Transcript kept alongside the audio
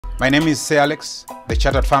My name is Alex, the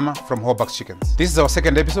chartered farmer from Hobux Chickens. This is our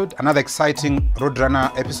second episode, another exciting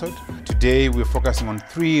Roadrunner episode. Today we're focusing on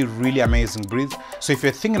 3 really amazing breeds. So if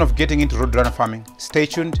you're thinking of getting into Roadrunner farming, stay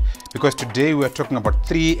tuned because today we're talking about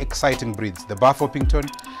 3 exciting breeds: the Buff Orpington,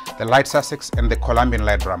 the Light Sussex, and the Colombian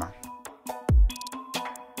Light Brahma.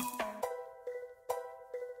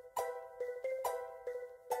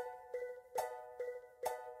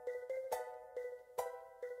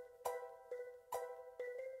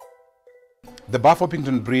 The Buff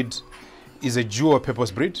Orpington breed is a dual-purpose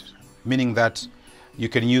breed, meaning that you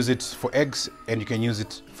can use it for eggs and you can use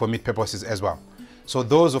it for meat purposes as well. So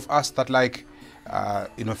those of us that like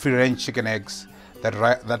free-range chicken eggs,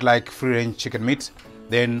 that like free-range chicken meat,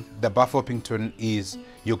 then the Buff Orpington is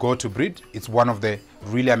your go-to breed. It's one of the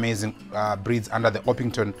really amazing breeds under the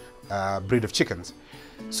Orpington breed of chickens.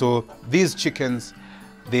 So these chickens,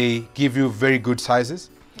 they give you very good sizes.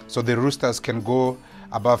 So the roosters can go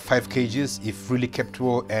above 5 kgs if really kept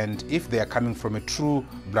well and if they are coming from a true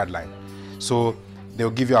bloodline. So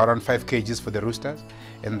they'll give you around 5 kgs for the roosters,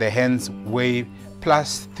 and the hens weigh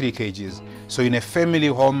plus 3 kgs. So in a family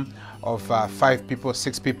home of 5 people,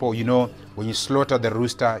 6 people, when you slaughter the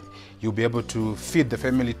rooster, you'll be able to feed the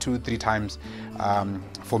family 2-3 times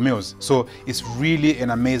for meals. So it's really an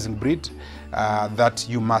amazing breed that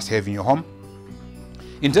you must have in your home.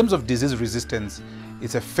 In terms of disease resistance,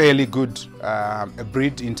 it's a fairly good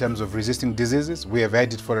breed in terms of resisting diseases. We have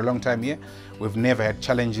had it for a long time here. We've never had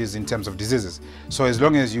challenges in terms of diseases. So as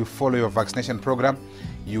long as you follow your vaccination program,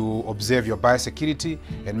 you observe your biosecurity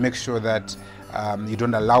and make sure that you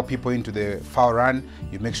don't allow people into the fowl run.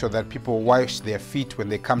 You make sure that people wash their feet when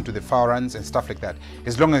they come to the fowl runs and stuff like that.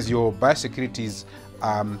 As long as your biosecurity is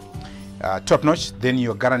top-notch, then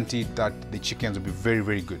you're guaranteed that the chickens will be very,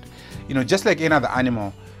 very good. Just like any other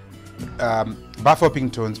animal, Buff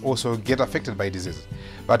Orpingtons also get affected by disease,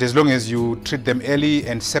 but as long as you treat them early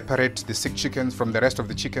and separate the sick chickens from the rest of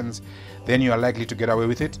the chickens, then you are likely to get away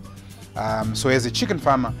with it. So as a chicken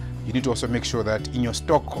farmer, you need to also make sure that in your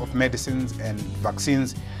stock of medicines and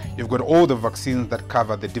vaccines, you've got all the vaccines that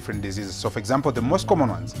cover the different diseases. So for example, the most common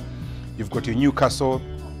ones, you've got your Newcastle,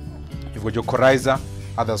 you've got your coryza,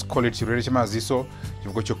 others call it Urechema ziso.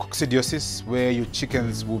 You've got your coccidiosis, where your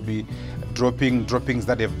chickens will be dropping droppings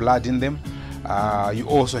that have blood in them. You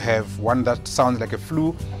also have one that sounds like a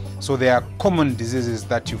flu. So there are common diseases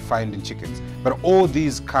that you find in chickens. But all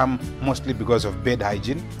these come mostly because of bad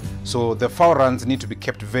hygiene. So the fowl runs need to be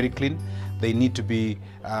kept very clean. They need to be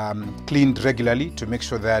cleaned regularly to make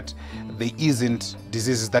sure that there isn't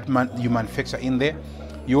diseases that you manufacture in there.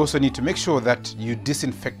 You also need to make sure that you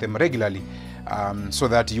disinfect them regularly, so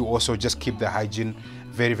that you also just keep the hygiene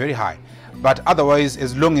very, very high. But otherwise,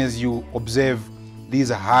 as long as you observe these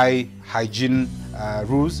high hygiene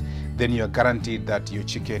rules, then you're guaranteed that your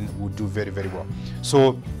chicken will do very, very well.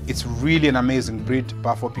 So it's really an amazing breed,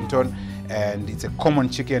 Buff Orpington, and it's a common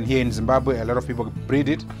chicken here in Zimbabwe. A lot of people breed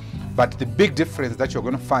it. But the big difference that you're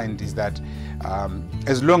going to find is that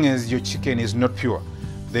as long as your chicken is not pure,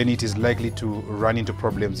 then it is likely to run into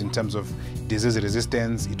problems in terms of disease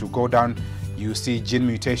resistance. It will go down. You see gene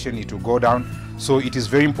mutation, it will go down. So it is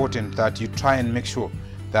very important that you try and make sure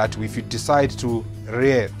that if you decide to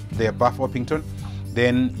rear the Buff Orpington,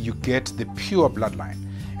 then you get the pure bloodline.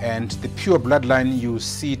 And the pure bloodline, you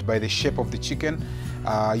see it by the shape of the chicken.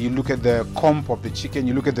 You look at the comb of the chicken,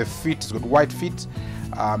 you look at the feet, it's got white feet.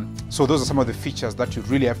 So those are some of the features that you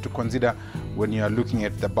really have to consider when you are looking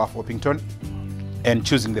at the Buff Orpington and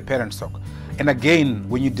choosing the parent stock. And again,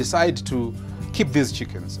 when you decide to keep these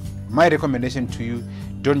chickens, my recommendation to you,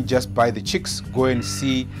 don't just buy the chicks, go and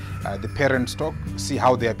see the parent stock, see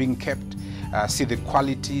how they are being kept, see the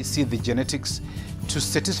quality, see the genetics, to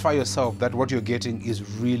satisfy yourself that what you're getting is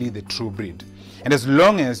really the true breed. And as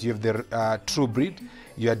long as you have the true breed,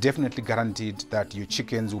 you are definitely guaranteed that your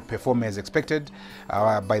chickens will perform as expected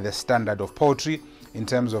by the standard of poultry, in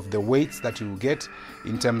terms of the weights that you will get,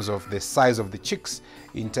 in terms of the size of the chicks,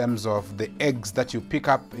 in terms of the eggs that you pick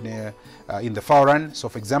up in the fowl run. So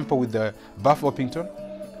for example, with the Buff Orpington,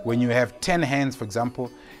 when you have 10 hens, for example,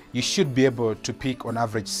 you should be able to pick on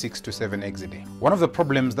average 6 to 7 eggs a day. One of the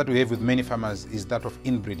problems that we have with many farmers is that of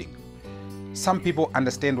inbreeding. Some people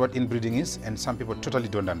understand what inbreeding is and some people totally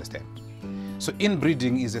don't understand. So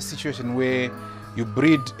inbreeding is a situation where you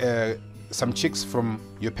breed some chicks from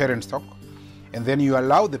your parent stock, and then you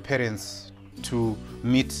allow the parents to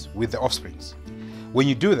meet with the offsprings. When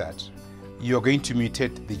you do that, you're going to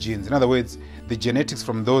mutate the genes. In other words, the genetics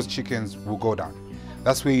from those chickens will go down.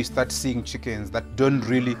 That's where you start seeing chickens that don't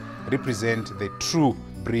really represent the true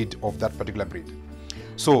breed of that particular breed.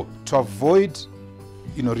 So to avoid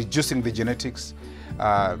reducing the genetics,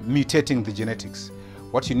 mutating the genetics,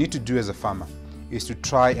 what you need to do as a farmer is to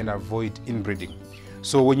try and avoid inbreeding.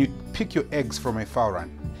 So when you pick your eggs from a fowl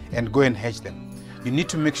run and go and hatch them, you need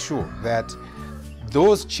to make sure that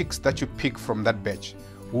those chicks that you pick from that batch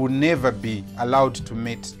will never be allowed to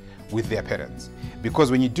mate with their parents,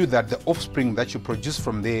 because when you do that, the offspring that you produce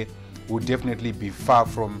from there will definitely be far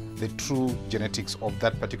from the true genetics of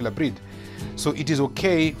that particular breed. So it is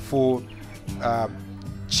okay for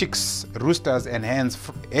chicks, roosters and hens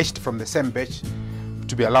hatched from the same batch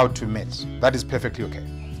to be allowed to mate. That is perfectly okay.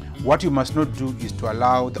 What you must not do is to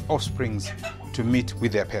allow the offsprings to meet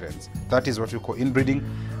with their parents. That is what we call inbreeding,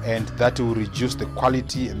 and that will reduce the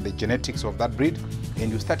quality and the genetics of that breed,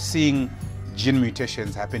 and you start seeing gene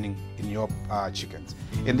mutations happening in your chickens.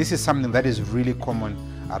 And this is something that is really common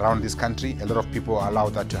around this country. A lot of people allow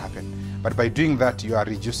that to happen. But by doing that, you are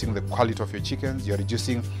reducing the quality of your chickens, you are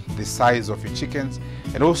reducing the size of your chickens,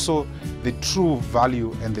 and also the true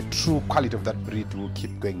value and the true quality of that breed will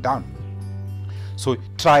keep going down. So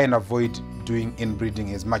try and avoid doing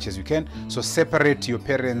inbreeding as much as you can. So separate your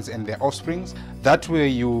parents and their offsprings. That way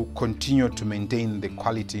you continue to maintain the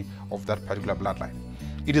quality of that particular bloodline.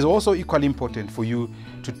 It is also equally important for you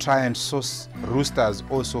to try and source roosters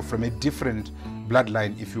also from a different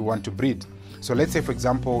bloodline if you want to breed. So let's say, for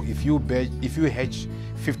example, if you hatch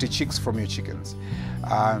 50 chicks from your chickens,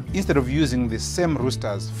 instead of using the same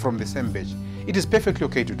roosters from the same batch, it is perfectly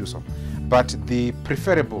okay to do so. But the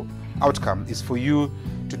preferable outcome is for you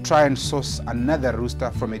to try and source another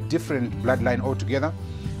rooster from a different bloodline altogether,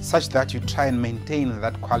 such that you try and maintain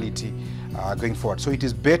that quality going forward. So it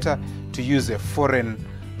is better to use a foreign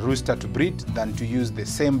rooster to breed than to use the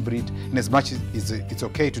same breed, in as much as it's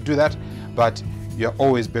okay to do that, but you're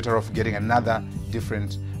always better off getting another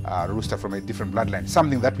different rooster from a different bloodline.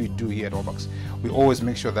 Something that we do here at Orbox. We always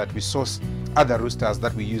make sure that we source other roosters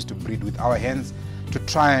that we use to breed with our hens, to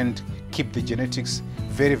try and keep the genetics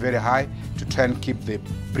very, very high, to try and keep the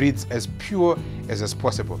breeds as pure as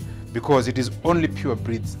possible, because it is only pure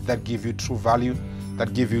breeds that give you true value,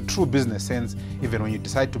 that give you true business sense. Even when you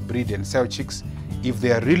decide to breed and sell chicks, if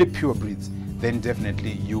they are really pure breeds, then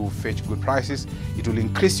definitely you fetch good prices. It will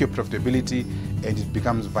increase your profitability and it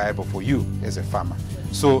becomes viable for you as a farmer.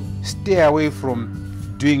 So stay away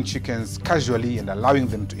from doing chickens casually and allowing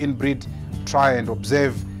them to inbreed. Try and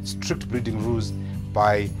observe strict breeding rules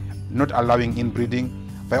by not allowing inbreeding,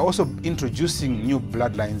 by also introducing new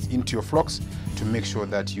bloodlines into your flocks to make sure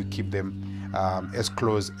that you keep them as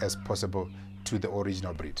close as possible to the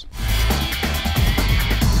original breed.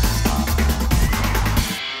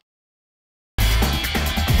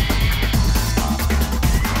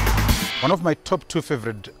 One of my top 2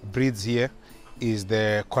 favorite breeds here is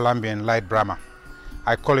the Colombian Light Brahma.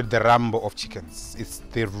 I call it the Rambo of chickens. It's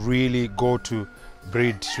the really go-to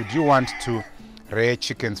breed should you want to rear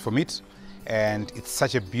chickens for meat. And it's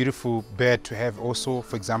such a beautiful bird to have also.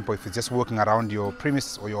 For example, if it's just walking around your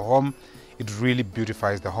premises or your home, it really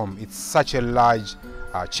beautifies the home. It's such a large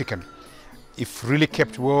chicken. If really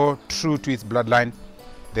kept well, true to its bloodline,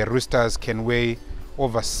 the roosters can weigh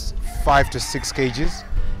over 5 to 6 kgs.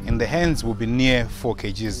 And the hens will be near 4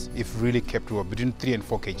 kgs if really kept well, between 3 and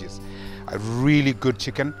 4 kgs. A really good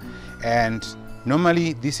chicken, and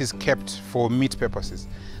normally this is kept for meat purposes.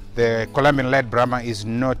 The Colombian Light Brahma is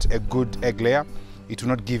not a good egg layer. It will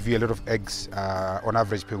not give you a lot of eggs on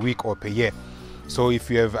average per week or per year. So if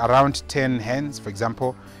you have around 10 hens, for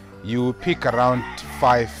example, you pick around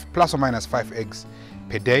 5 plus or minus 5 eggs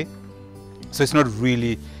per day. So it's not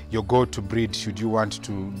really your go-to breed should you want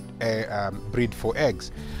to breed for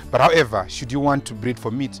eggs. But however, should you want to breed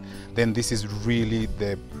for meat, then this is really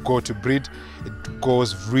the go-to breed. It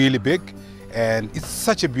goes really big, and it's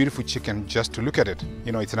such a beautiful chicken just to look at it.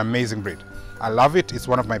 You know, it's an amazing breed. I love it. It's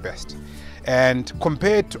one of my best. And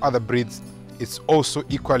compared to other breeds, it's also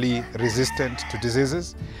equally resistant to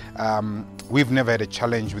diseases. We've never had a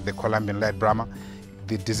challenge with the Colombian Light Brahma.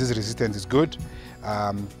 The disease resistance is good.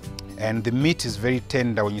 And the meat is very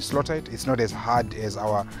tender when you slaughter it. It's not as hard as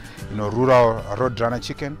our, rural roadrunner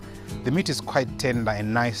chicken. The meat is quite tender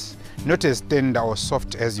and nice, not as tender or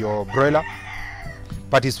soft as your broiler,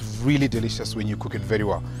 but it's really delicious when you cook it very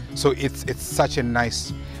well. So it's such a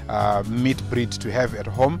nice meat breed to have at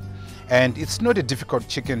home, and it's not a difficult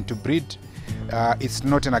chicken to breed. It's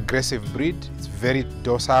not an aggressive breed. It's very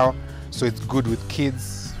docile, so it's good with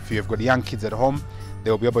kids. If you've got young kids at home,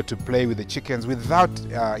 they'll be able to play with the chickens without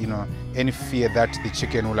any fear that the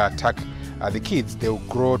chicken will attack the kids. They'll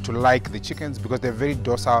grow to like the chickens because they're very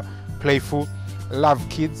docile, playful, love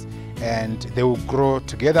kids, and they will grow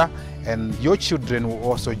together, and your children will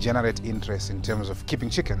also generate interest in terms of keeping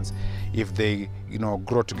chickens if they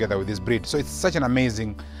grow together with this breed. So it's such an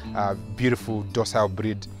amazing beautiful docile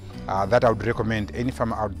breed that I would recommend any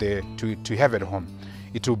farmer out there to have at home.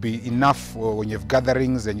 It will be enough when you have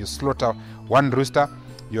gatherings and you slaughter one rooster.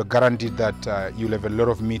 You're guaranteed that you'll have a lot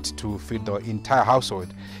of meat to feed the entire household,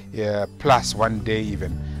 plus one day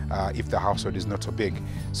even, if the household is not so big.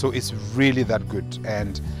 So it's really that good,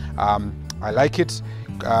 and I like it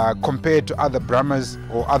compared to other Brahmas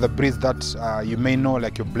or other breeds that you may know,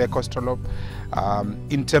 like your Black Australorp.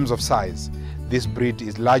 In terms of size, this breed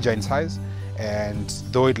is larger in size, and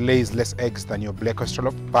though it lays less eggs than your Black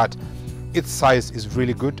Australorp, but its size is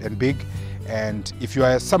really good and big. And if you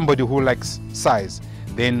are somebody who likes size,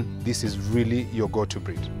 then this is really your go-to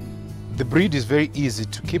breed. The breed is very easy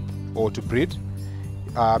to keep or to breed.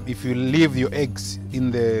 If you leave your eggs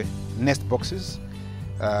in the nest boxes,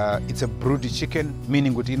 it's a broody chicken,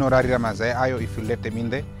 meaning if you let them in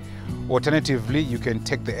there. Alternatively, you can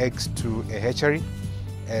take the eggs to a hatchery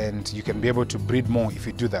and you can be able to breed more if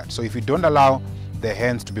you do that. So if you don't allow the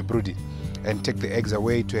hens to be broody and take the eggs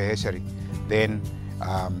away to a hatchery, then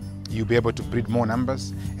you'll be able to breed more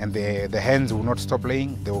numbers, and the hens will not stop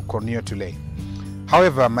laying, they will continue to lay.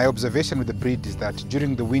 However, my observation with the breed is that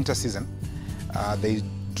during the winter season, they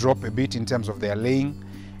drop a bit in terms of their laying,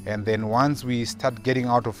 and then once we start getting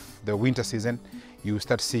out of the winter season, you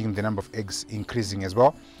start seeing the number of eggs increasing as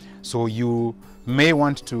well. So you may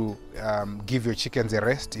want to give your chickens a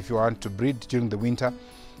rest if you want to breed during the winter.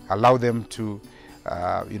 Allow them to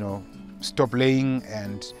stop laying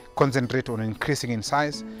and concentrate on increasing in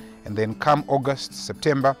size, and then come August,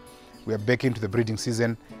 September, we are back into the breeding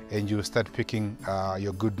season, and you start picking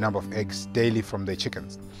your good number of eggs daily from the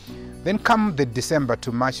chickens. Then come the December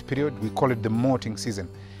to March period, we call it the molting season.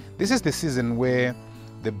 This is the season where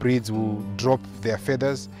the breeds will drop their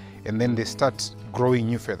feathers, and then they start growing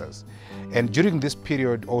new feathers. And during this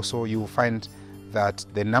period also, you will find that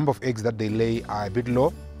the number of eggs that they lay are a bit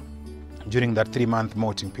low during that 3-month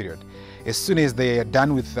molting period. As soon as they are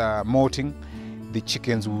done with molting, the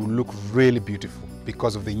chickens will look really beautiful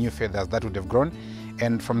because of the new feathers that would have grown,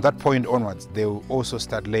 and from that point onwards they will also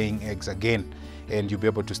start laying eggs again, and you'll be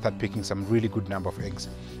able to start picking some really good number of eggs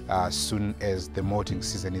as soon as the molting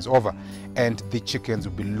season is over, and the chickens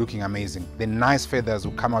will be looking amazing. The nice feathers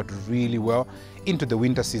will come out really well into the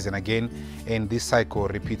winter season again, and this cycle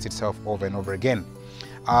repeats itself over and over again.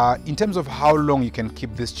 In terms of how long you can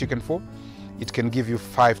keep this chicken for, it can give you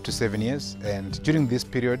 5 to 7 years, and during this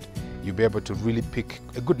period you'll be able to really pick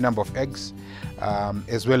a good number of eggs,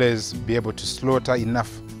 as well as be able to slaughter enough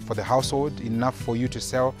for the household, enough for you to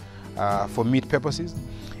sell for meat purposes,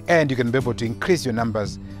 and you can be able to increase your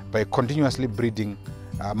numbers by continuously breeding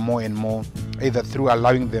more and more, either through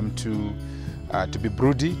allowing them to be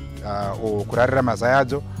broody or kurarira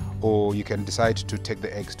mazayadzo, or you can decide to take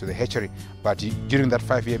the eggs to the hatchery. But during that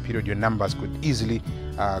 5-year period, your numbers could easily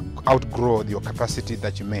outgrow your capacity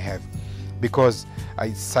that you may have, because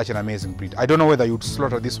it's such an amazing breed. I don't know whether you would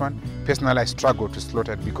slaughter this one. Personally, I struggle to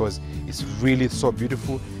slaughter it because it's really so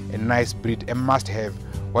beautiful, a nice breed, a must-have,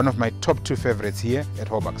 one of my top 2 favorites here at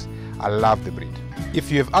Hobux. I love the breed.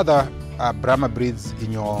 If you have other Brahma breeds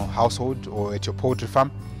in your household or at your poultry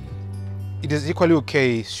farm, it is equally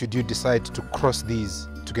okay should you decide to cross these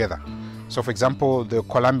together. So for example, the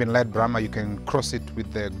Columbian Light Brahma, you can cross it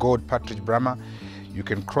with the Gold Partridge Brahma, you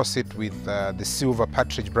can cross it with the Silver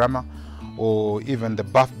Partridge Brahma, or even the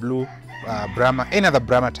Buff Blue Brahma. Any other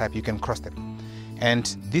Brahma type, you can cross them.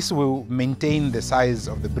 And this will maintain the size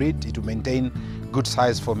of the breed, it will maintain good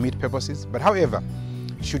size for meat purposes. But however,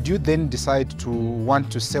 should you then decide to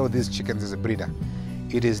want to sell these chickens as a breeder,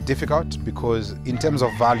 it is difficult, because in terms of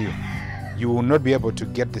value, you will not be able to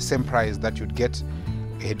get the same price that you'd get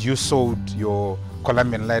had you sold your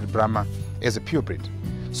Columbian Light Brahma as a pure breed.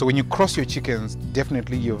 So when you cross your chickens,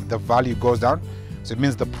 definitely the value goes down. So it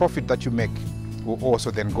means the profit that you make will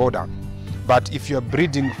also then go down. But if you're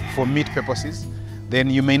breeding for meat purposes,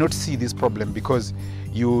 then you may not see this problem, because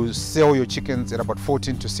you sell your chickens at about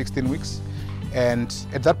 14 to 16 weeks. And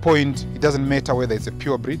at that point, it doesn't matter whether it's a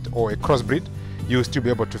pure breed or a crossbreed, you'll still be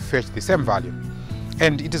able to fetch the same value.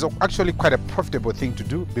 And it is actually quite a profitable thing to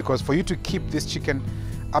do, because for you to keep this chicken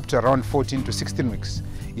up to around 14 to 16 weeks,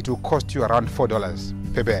 it will cost you around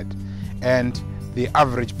 $4 per bed. And the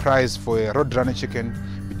average price for a roadrunner chicken,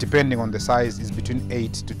 depending on the size, is between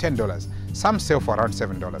 $8 to $10. Some sell for around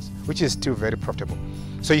 $7, which is still very profitable.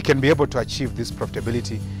 So you can be able to achieve this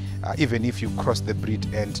profitability even if you cross the breed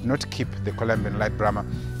and not keep the Columbian Light Brahma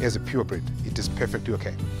as a pure breed. It is perfectly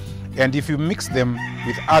okay. And if you mix them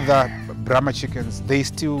with other Brahma chickens, they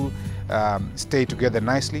still stay together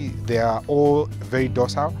nicely. They are all very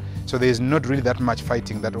docile, so there is not really that much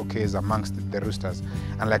fighting that occurs amongst the roosters,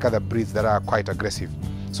 unlike other breeds that are quite aggressive.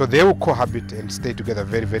 So they will cohabit and stay together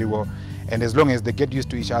very, very well, and as long as they get used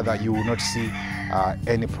to each other, you will not see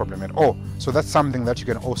any problem at all. So that's something that you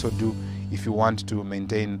can also do if you want to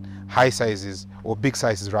maintain high sizes, or big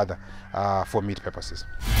sizes rather, for meat purposes.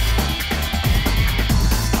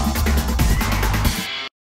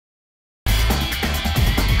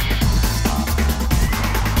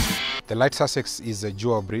 The Light Sussex is a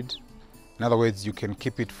dual breed. In other words, you can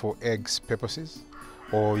keep it for eggs purposes,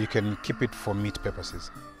 or you can keep it for meat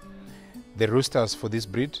purposes. The roosters for this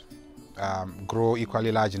breed grow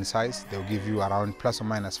equally large in size. They'll give you around plus or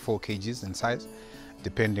minus 4 kgs in size,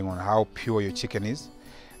 depending on how pure your chicken is.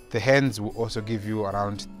 The hens will also give you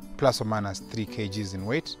around plus or minus 3 kgs in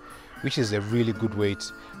weight, which is a really good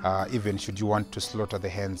weight, even should you want to slaughter the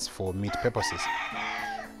hens for meat purposes.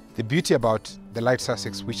 The beauty about the Light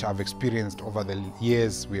Sussex, which I've experienced over the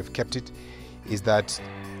years we have kept it, is that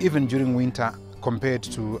even during winter, compared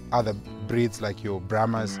to other breeds like your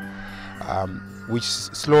Brahmas, which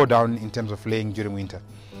slow down in terms of laying during winter,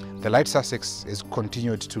 the Light Sussex has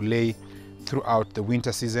continued to lay throughout the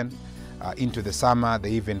winter season. Into the summer,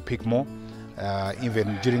 they even pick more.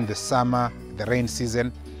 Even during the summer, the rain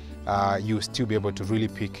season, you'll still be able to really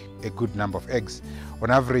pick a good number of eggs.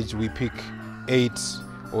 On average, we pick 8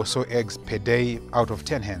 or so eggs per day out of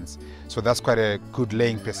 10 hens. So that's quite a good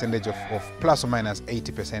laying percentage of plus or minus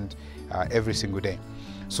 80% every single day.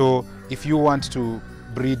 So if you want to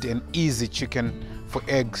breed an easy chicken for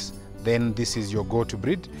eggs, then this is your go-to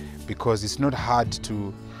breed, because it's not hard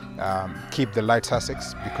to keep the Light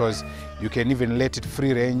Sussex, because you can even let it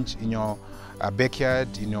free range in your backyard,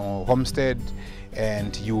 in your homestead,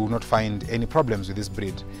 and you will not find any problems with this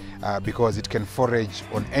breed, because it can forage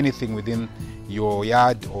on anything within your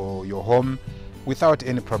yard or your home without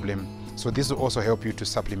any problem. So this will also help you to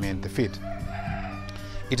supplement the feed.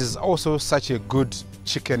 It is also such a good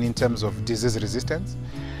chicken in terms of disease resistance.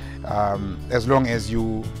 As long as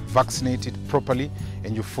you vaccinate it properly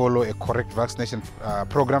and you follow a correct vaccination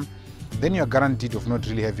program, then you are guaranteed of not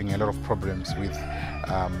really having a lot of problems with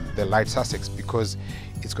the Light Sussex, because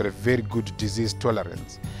it's got a very good disease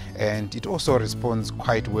tolerance, and it also responds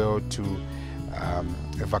quite well to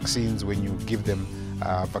vaccines. When you give them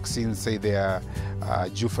vaccines, say they are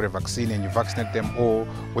due for a vaccine and you vaccinate them, or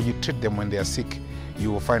when you treat them when they are sick,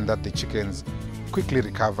 you will find that the chickens quickly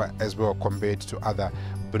recover as well, compared to other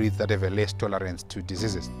breeds that have a less tolerance to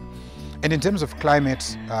diseases. And in terms of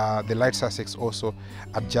climate, the Light Sussex also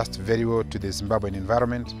adjusts very well to the Zimbabwean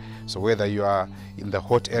environment. So whether you are in the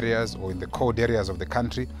hot areas or in the cold areas of the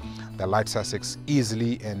country, the Light Sussex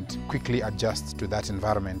easily and quickly adjusts to that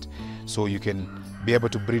environment. So you can be able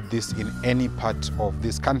to breed this in any part of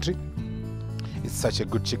this country. It's such a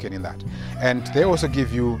good chicken in that. And they also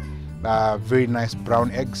give you very nice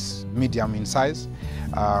brown eggs, medium in size,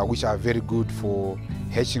 which are very good for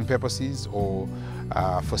hatching purposes, or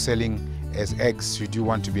for selling as eggs should you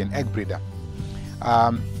want to be an egg breeder.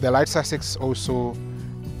 The Light Sussex also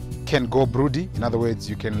can go broody. In other words,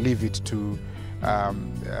 you can leave it to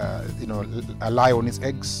lie on its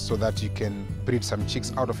eggs so that you can breed some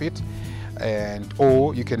chicks out of it,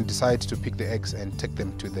 or you can decide to pick the eggs and take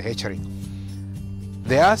them to the hatchery.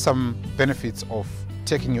 There are some benefits of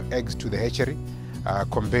taking your eggs to the hatchery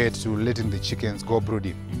compared to letting the chickens go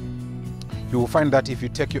broody. You will find that if you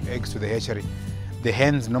take your eggs to the hatchery, the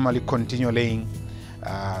hens normally continue laying,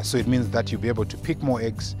 so it means that you'll be able to pick more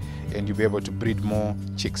eggs and you'll be able to breed more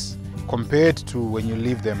chicks, compared to when you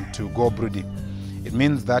leave them to go broody. It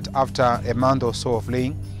means that after a month or so of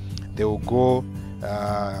laying, they will go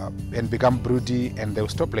and become broody, and they'll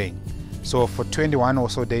stop laying. So for 21 or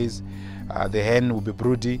so days, the hen will be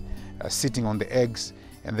broody, sitting on the eggs,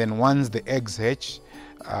 and then once the eggs hatch,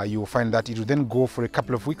 you will find that it will then go for a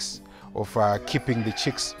couple of weeks of keeping the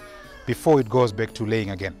chicks before it goes back to laying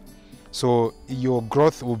again. So your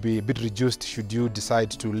growth will be a bit reduced should you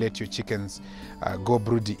decide to let your chickens go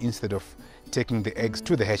broody instead of taking the eggs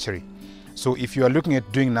to the hatchery. So if you are looking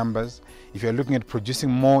at doing numbers, if you are looking at producing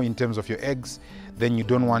more in terms of your eggs, then you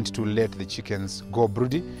don't want to let the chickens go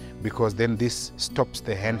broody, because then this stops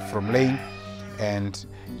the hen from laying and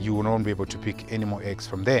you will not be able to pick any more eggs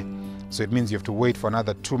from there. So it means you have to wait for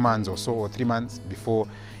another 2 months or so, or 3 months, before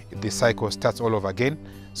the cycle starts all over again.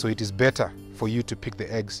 So it is better for you to pick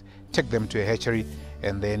the eggs, take them to a hatchery,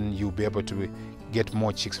 and then you'll be able to get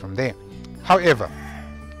more chicks from there. However,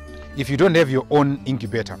 if you don't have your own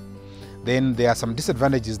incubator, then there are some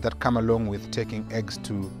disadvantages that come along with taking eggs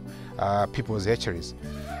to people's hatcheries.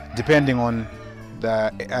 Depending on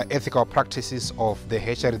the ethical practices of the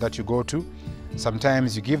hatchery that you go to.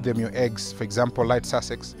 Sometimes you give them your eggs, for example, Light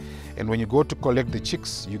Sussex, and when you go to collect the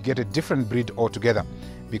chicks, you get a different breed altogether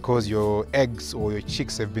because your eggs or your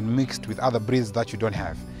chicks have been mixed with other breeds that you don't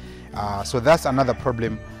have. So that's another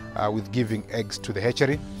problem with giving eggs to the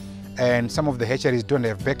hatchery. And some of the hatcheries don't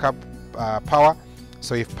have backup power.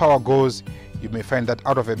 So if power goes, you may find that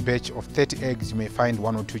out of a batch of 30 eggs, you may find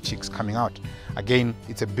 1 or 2 chicks coming out. Again,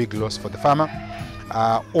 it's a big loss for the farmer.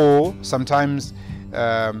 Or sometimes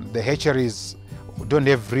the hatcheries don't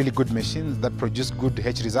have really good machines that produce good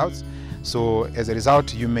hatch results. So as a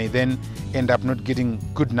result, you may then end up not getting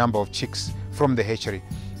good number of chicks from the hatchery.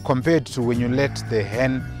 Compared to when you let the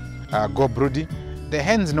hen go broody, the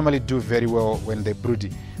hens normally do very well when they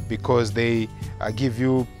broody because they give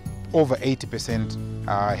you over 80%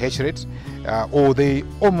 hatch rate, or they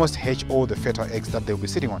almost hatch all the fertile eggs that they'll be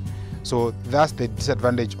sitting on. So that's the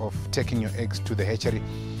disadvantage of taking your eggs to the hatchery.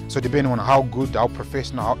 So depending on how good, how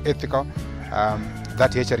professional, how ethical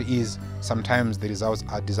that hatchery is, sometimes the results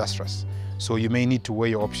are disastrous. So you may need to weigh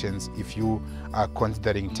your options if you are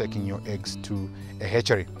considering taking your eggs to a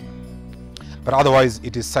hatchery. But otherwise,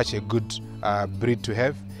 it is such a good breed to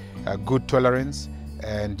have, a good tolerance,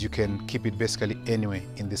 and you can keep it basically anywhere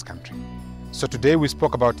in this country. So today we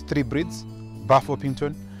spoke about 3 breeds: Buff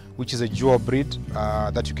Orpington, which is a dual breed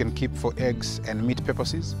that you can keep for eggs and meat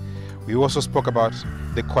purposes. We also spoke about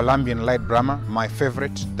the Colombian Light Brahma, my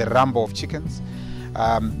favorite, the Rambo of chickens.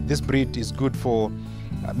 This breed is good for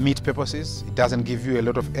meat purposes. It doesn't give you a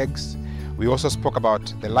lot of eggs. We also spoke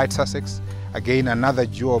about the Light Sussex, again another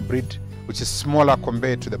dual breed which is smaller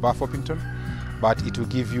compared to the Buff Orpington, but it will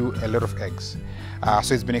give you a lot of eggs.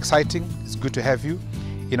 So it's been exciting. It's good to have you.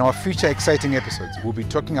 In our future exciting episodes, we'll be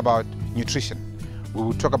talking about nutrition. We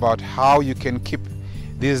will talk about how you can keep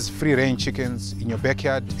these free-range chickens in your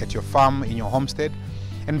backyard, at your farm, in your homestead,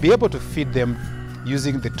 and be able to feed them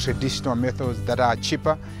using the traditional methods that are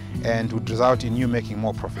cheaper and would result in you making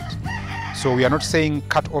more profit. So we are not saying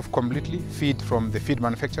cut off completely feed from the feed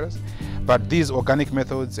manufacturers, but these organic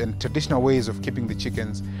methods and traditional ways of keeping the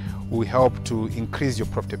chickens will help to increase your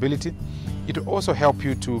profitability. It will also help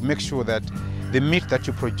you to make sure that the meat that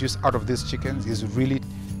you produce out of these chickens is really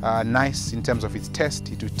nice in terms of its taste.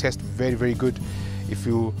 It will taste very, very good if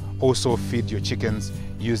you also feed your chickens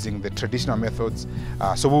using the traditional methods.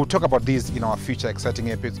 So we'll talk about these in our future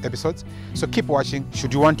exciting episodes. So keep watching.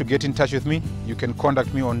 Should you want to get in touch with me, you can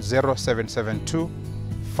contact me on 0772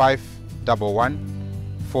 511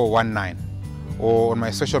 419 or on my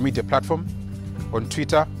social media platform. On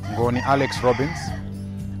Twitter, Ngoni Alex Robbins.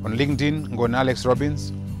 On LinkedIn, Ngoni Alex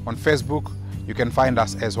Robbins. On Facebook, you can find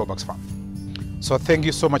us as Hobax Farm. So thank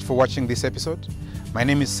you so much for watching this episode. My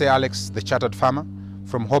name is Sir Alex, the Chartered Farmer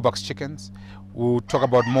from Hobax Chickens. We'll talk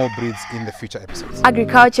about more breeds in the future episodes.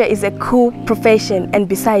 Agriculture is a cool profession, and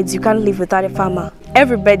besides, you can't live without a farmer.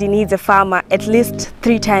 Everybody needs a farmer at least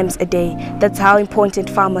 3 times a day. That's how important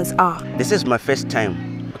farmers are. This is my first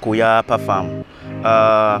time kuya pa farm.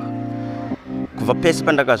 Kuva pesi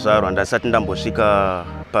pandakazvarwa ndasati ndambosvika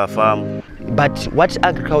pa farm. But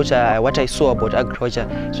what I saw about agriculture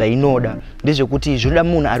zvainoda ndezvekuti zvinoda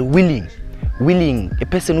munhu ari willing, a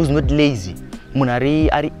person who's not lazy, munhu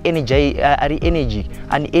ari energy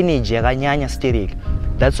yakanyanya stereke.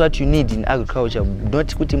 That's what you need in agriculture,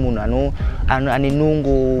 not kuti munhu ane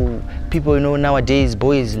nungo. People, nowadays,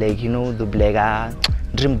 boys, like, they'll be like,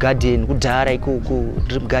 dream garden, kudhara ikoko,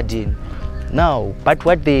 dream garden. Now, but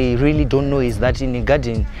what they really don't know is that in a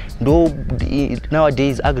garden,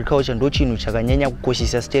 nowadays agriculture ndo chinhu chakanyanya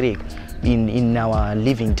kukoshesa stereke in our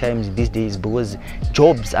living times these days, because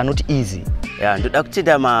jobs are not easy. Yeah, ndoda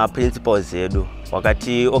kuchida ma principles edu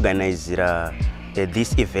wakati organizera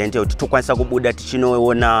this event kuti tokwanisa kubuda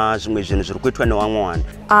tichinoona zvimwe zvinhu zviri kuitwa nevamwe vanhu.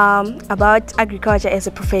 About agriculture as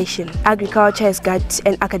a profession. Agriculture has got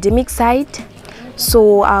an academic side.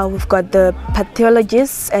 So we've got the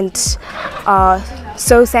pathologists and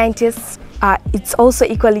soil scientists. It's also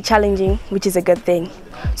equally challenging, which is a good thing.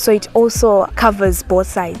 So it also covers both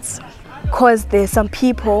sides. Because there's some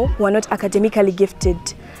people who are not academically gifted,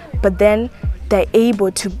 but then they're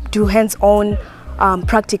able to do hands-on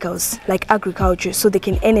practicals like agriculture, so they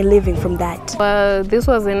can earn a living from that. This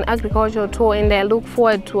was an agricultural tour, and I look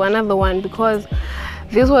forward to another one because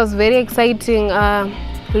this was very exciting.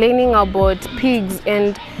 Learning about pigs,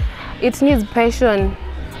 and it needs passion.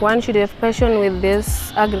 One should have passion with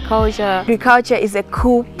this agriculture. Agriculture is a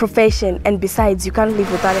cool profession, and besides, you can't live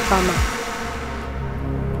without a farmer.